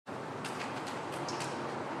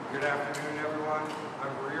Good afternoon, everyone.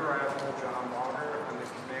 I'm Rear Admiral John Mauger. I'm the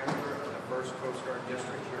commander of the 1st Coast Guard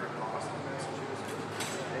District here in Boston,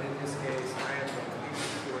 Massachusetts. And in this case, I am the lead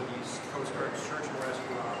for the Coast Guard search and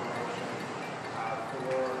rescue operation for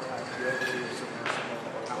the Overdue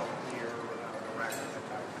Submersible out here direct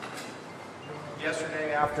protected.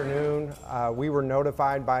 Yesterday afternoon, we were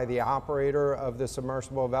notified by the operator of the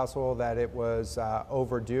submersible vessel that it was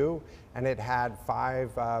overdue, and it had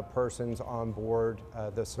 5 persons on board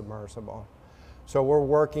the submersible. So we're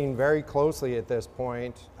working very closely at this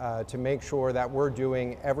point to make sure that we're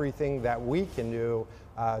doing everything that we can do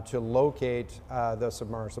to locate the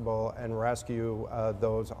submersible and rescue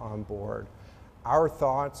those on board. Our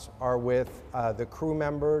thoughts are with the crew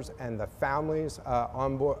members and the families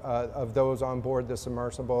of those on board the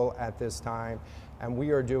submersible at this time, and we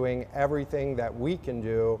are doing everything that we can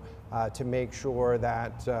do to make sure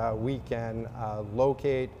that we can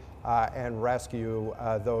locate and rescue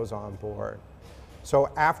those on board. So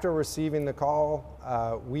after receiving the call,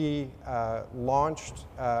 we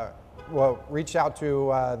reached out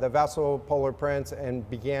to the vessel Polar Prince and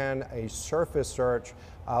began a surface search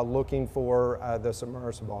looking for the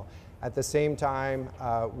submersible. At the same time,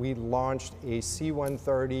 we launched a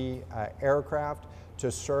C-130 aircraft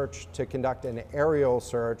to conduct an aerial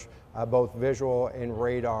search, both visual and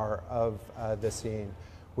radar, of the scene.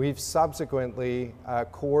 We've subsequently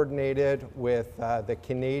coordinated with the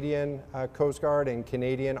Canadian Coast Guard and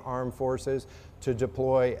Canadian Armed Forces to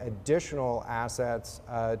deploy additional assets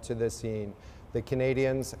to the scene. The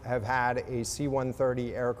Canadians have had a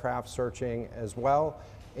C-130 aircraft searching as well,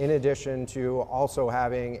 in addition to also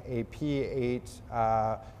having a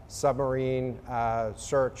P-8 submarine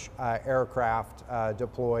search aircraft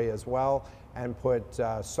deploy as well, and put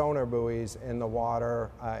sonar buoys in the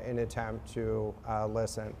water in attempt to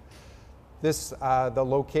listen. The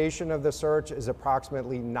location of the search is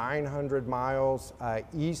approximately 900 miles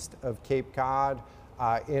east of Cape Cod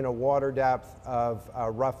in a water depth of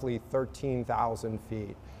roughly 13,000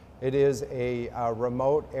 feet. It is a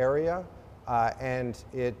remote area and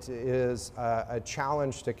it is a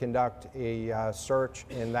challenge to conduct a search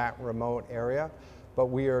in that remote area, but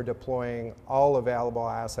we are deploying all available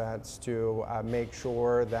assets to make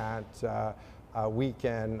sure that we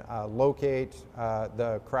can locate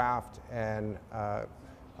the craft and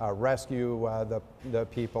rescue the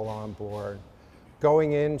people on board.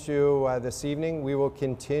 Going into this evening, we will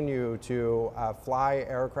continue to fly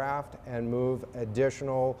aircraft and move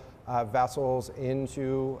additional vessels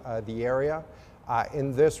into the area.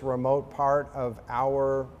 In this remote part of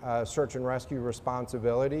our search and rescue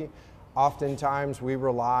responsibility, oftentimes we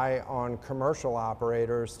rely on commercial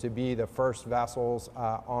operators to be the first vessels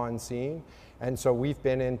on scene. And so we've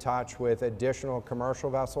been in touch with additional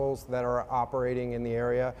commercial vessels that are operating in the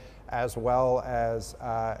area, as well as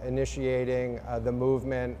initiating the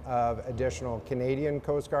movement of additional Canadian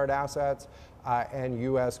Coast Guard assets and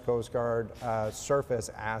U.S. Coast Guard surface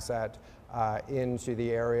asset into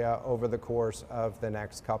the area over the course of the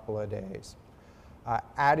next couple of days.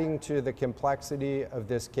 Adding to the complexity of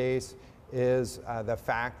this case is the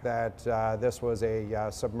fact that this was a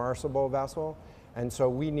submersible vessel, and so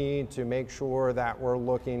we need to make sure that we're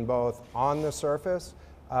looking both on the surface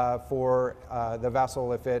for the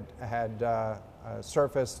vessel if it had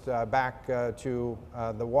surfaced back to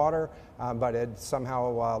the water, but had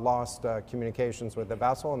somehow lost communications with the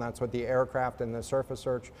vessel, and that's what the aircraft and the surface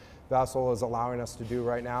search vessel is allowing us to do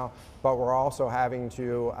right now. But we're also having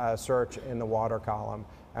to search in the water column,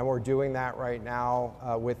 and we're doing that right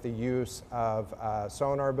now with the use of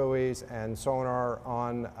sonar buoys and sonar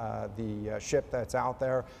on the ship that's out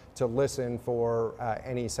there to listen for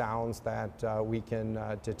any sounds that we can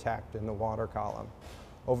detect in the water column.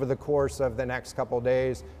 Over the course of the next couple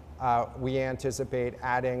days, we anticipate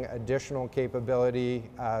adding additional capability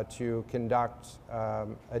to conduct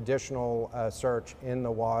additional search in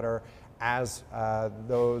the water as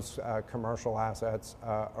those commercial assets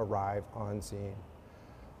arrive on scene.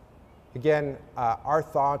 Again, our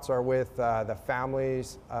thoughts are with the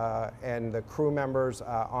families and the crew members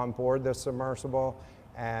on board the submersible,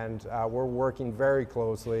 and we're working very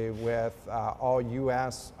closely with all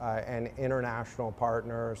U.S. and international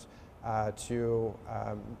partners to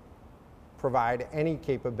provide any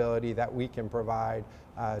capability that we can provide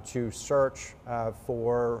to search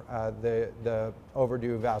for the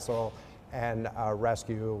overdue vessel and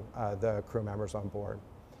rescue the crew members on board.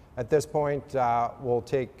 At this point, we'll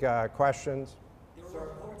take questions. There were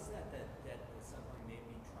reports that the submarine may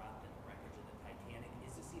be trapped in the wreckage of the Titanic.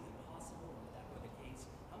 Is this even possible? And if that were the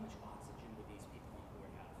case, how much oxygen would these people on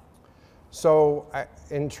board have? So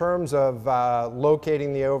in terms of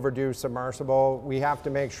locating the overdue submersible, we have to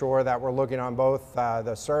make sure that we're looking on both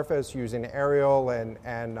the surface using aerial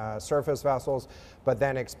and surface vessels, but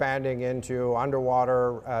then expanding into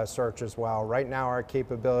underwater search as well. Right now our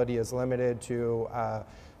capability is limited to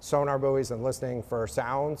sonar buoys and listening for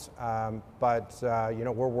sounds, but you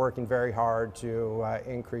know, we're working very hard to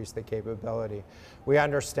increase the capability. We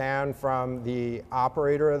understand from the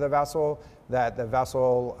operator of the vessel that the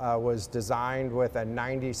vessel was designed with a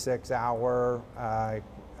 96-hour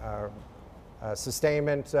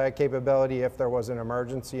sustainment capability if there was an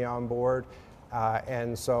emergency on board.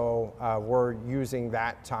 And so we're using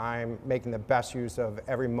that time, making the best use of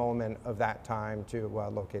every moment of that time to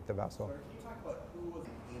locate the vessel. Sir, can you talk about who was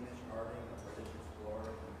Hamish Harding, a British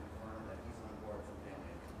explorer, and confirm that he's on board some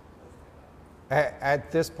family?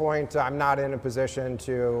 At this point, I'm not in a position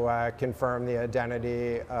to confirm the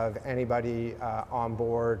identity of anybody on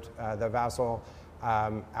board the vessel.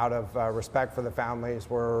 Out of respect for the families,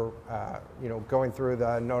 we're you know, going through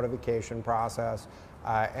the notification process,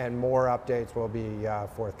 and more updates will be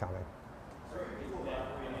forthcoming. Sorry,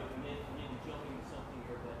 maybe jumping to something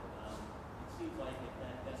here, but it seems like if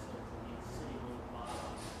that vessel is sitting on the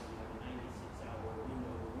bottom, you have a 96-hour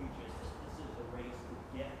window to reach it, this is a race to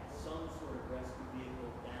get some sort of rescue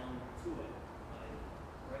vehicle down to it. Am I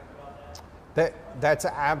correct about that? That's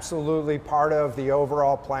absolutely part of the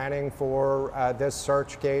overall planning for this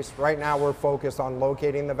search case. Right now we're focused on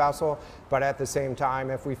locating the vessel, but at the same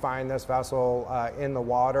time, if we find this vessel in the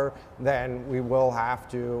water, then we will have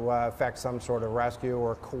to effect some sort of rescue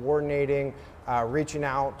or coordinating, reaching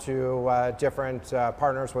out to different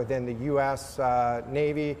partners within the U.S.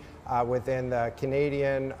 Navy, within the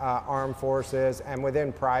Canadian Armed Forces, and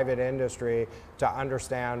within private industry to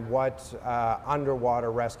understand what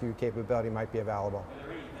underwater rescue capability might be available. Are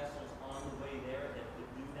there any vessels on the way there that could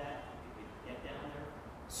do that, that could get down there?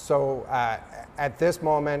 So at this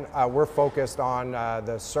moment, we're focused on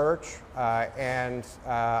the search and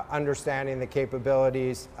understanding the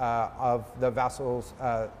capabilities of the vessels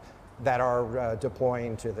that are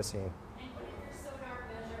deploying to the scene. And what does your sonar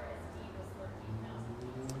measure as deep as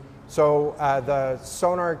 13,000 feet? So the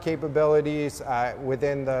sonar capabilities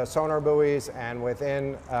within the sonar buoys and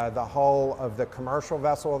within the hull of the commercial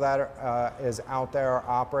vessel that is out there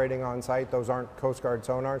operating on site, those aren't Coast Guard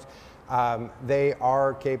sonars, they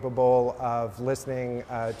are capable of listening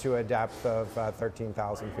to a depth of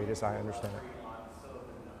 13,000 feet, as I understand it.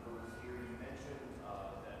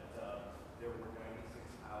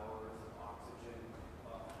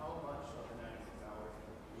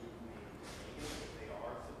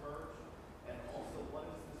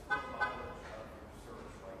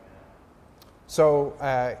 So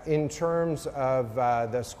in terms of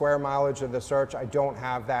the square mileage of the search, I don't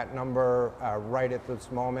have that number right at this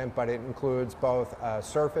moment, but it includes both a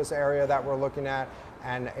surface area that we're looking at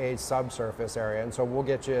and a subsurface area. And so we'll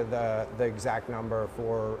get you the exact number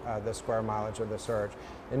for the square mileage of the search.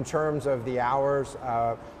 In terms of the hours,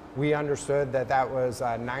 we understood that that was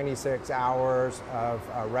 96 hours of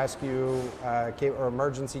rescue or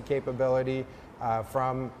emergency capability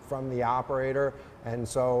from the operator. And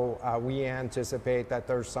so we anticipate that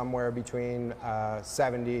there's somewhere between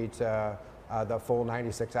 70 to the full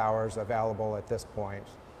 96 hours available at this point.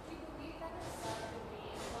 Do you believe that the sub could be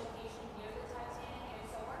in a location near the Titanic? And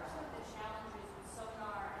if so, what are some of the challenges with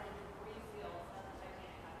sonar and the debris field that the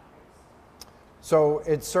Titanic had faced? So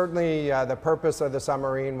it's certainly the purpose of the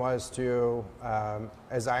submarine was to,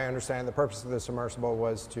 as I understand, the purpose of the submersible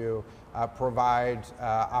was to provide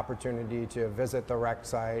opportunity to visit the wreck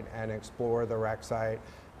site and explore the wreck site.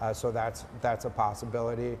 So that's a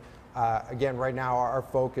possibility. Again, right now our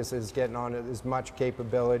focus is getting on as much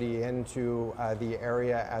capability into the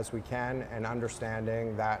area as we can and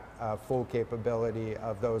understanding that full capability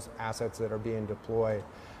of those assets that are being deployed.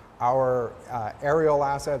 Our aerial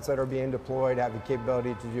assets that are being deployed have the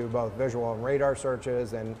capability to do both visual and radar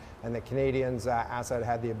searches, and the Canadians' asset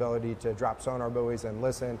had the ability to drop sonar buoys and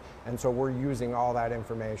listen, and so we're using all that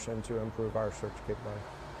information to improve our search capability.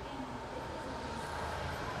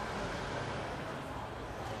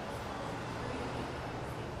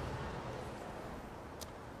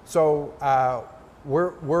 So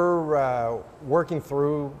we're working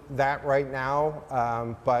through that right now,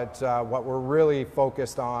 but what we're really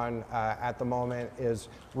focused on at the moment is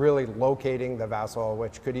really locating the vessel,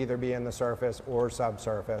 which could either be in the surface or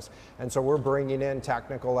subsurface. And so we're bringing in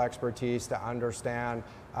technical expertise to understand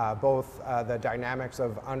both the dynamics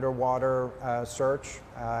of underwater search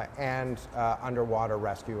and underwater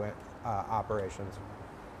rescue operations.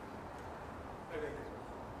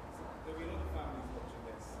 There'll be a lot of families watching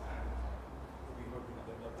this and will be hoping that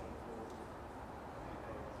their loved ones will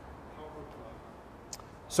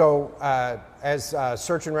So as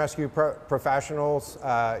search and rescue professionals,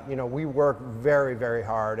 we work very, very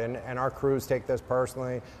hard, and our crews take this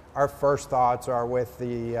personally. Our first thoughts are with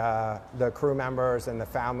the crew members and the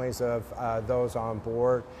families of those on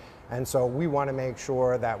board. And so we want to make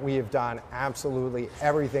sure that we have done absolutely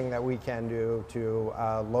everything that we can do to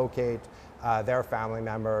locate their family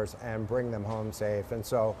members and bring them home safe. And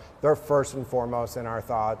so they're first and foremost in our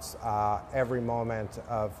thoughts every moment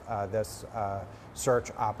of this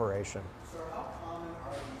search operation. So how common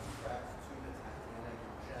are these threats to the Titanic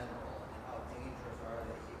in general, and how dangerous are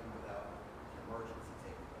they even without an emergency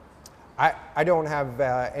taking place? I don't have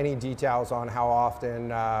any details on how often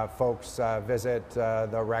folks visit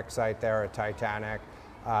the wreck site there at Titanic,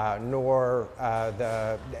 nor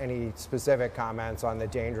any specific comments on the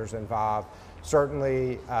dangers involved.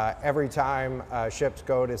 Certainly, every time ships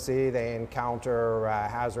go to sea, they encounter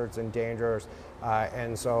hazards and dangers,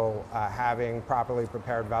 and so having properly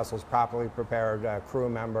prepared vessels, properly prepared crew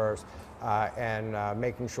members, and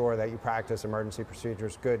making sure that you practice emergency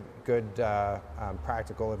procedures, good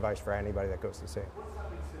practical advice for anybody that goes to sea. What's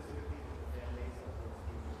happening specifically with the families of those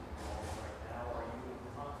people involved right now? Are you in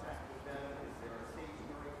contact with them? Is there a safety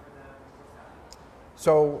hearing for them? What's happening?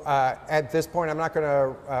 So at this point, I'm not going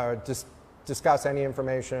to discuss any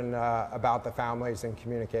information about the families and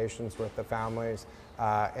communications with the families,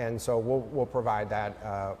 and so we'll provide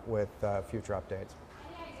that with future updates.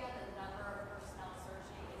 Any idea the number of personnel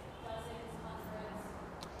searching? Is it dozens,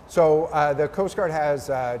 hundreds? So the Coast Guard has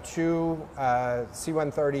two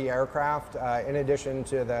C-130 aircraft. In addition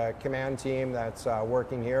to the command team that's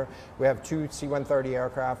working here, we have two C-130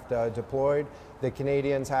 aircraft deployed. The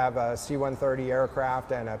Canadians have a C-130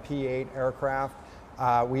 aircraft and a P-8 aircraft.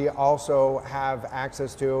 We also have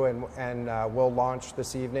access to and will launch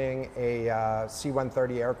this evening a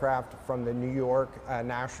C-130 aircraft from the New York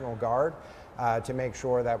National Guard to make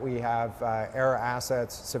sure that we have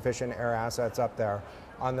sufficient air assets up there.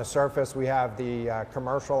 On the surface, we have the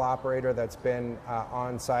commercial operator that's been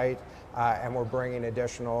on site, and we're bringing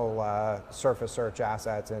additional surface search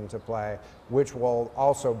assets into play, which will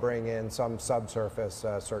also bring in some subsurface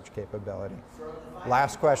search capability.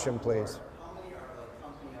 Last question, please.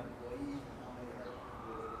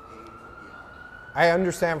 I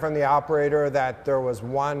understand from the operator that there was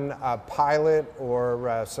one pilot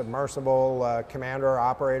or submersible commander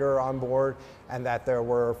operator on board, and that there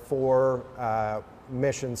were 4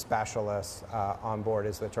 mission specialists on board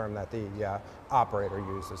is the term that the operator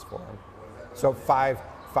uses for them. So five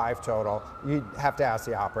total. You have to ask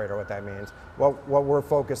the operator what that means. What we're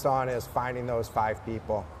focused on is finding those 5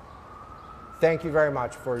 people. Thank you very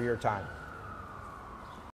much for your time.